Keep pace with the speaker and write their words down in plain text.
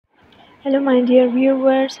Hello, my dear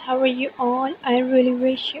viewers. How are you all? I really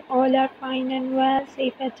wish you all are fine and well,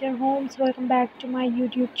 safe at your homes. Welcome back to my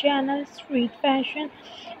YouTube channel, Street Fashion.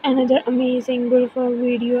 Another amazing, beautiful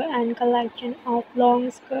video and collection of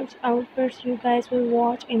long skirts outfits you guys will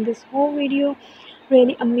watch in this whole video.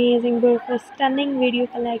 Really amazing, beautiful, stunning video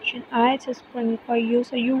collection I just bring for you,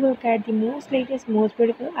 so you will get the most latest, most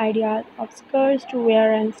beautiful ideas of skirts to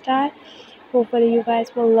wear and style. Hopefully you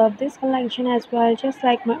guys will love this collection as well, just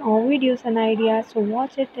like my own videos and ideas. So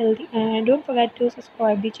watch it till the end. Don't forget to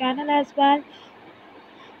subscribe the channel as well,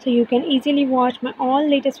 so you can easily watch my all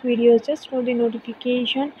latest videos just for the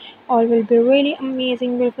notification. All will be really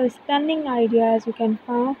amazing, beautiful, stunning ideas you can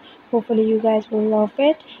find. Hopefully you guys will love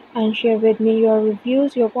it, and share with me your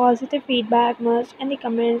reviews, your positive feedback must in the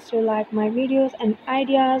comments to like my videos and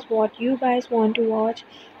ideas, what you guys want to watch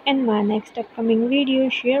in my next upcoming video.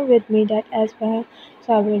 Share with me that as well,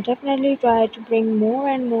 so I will definitely try to bring more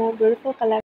and more beautiful collections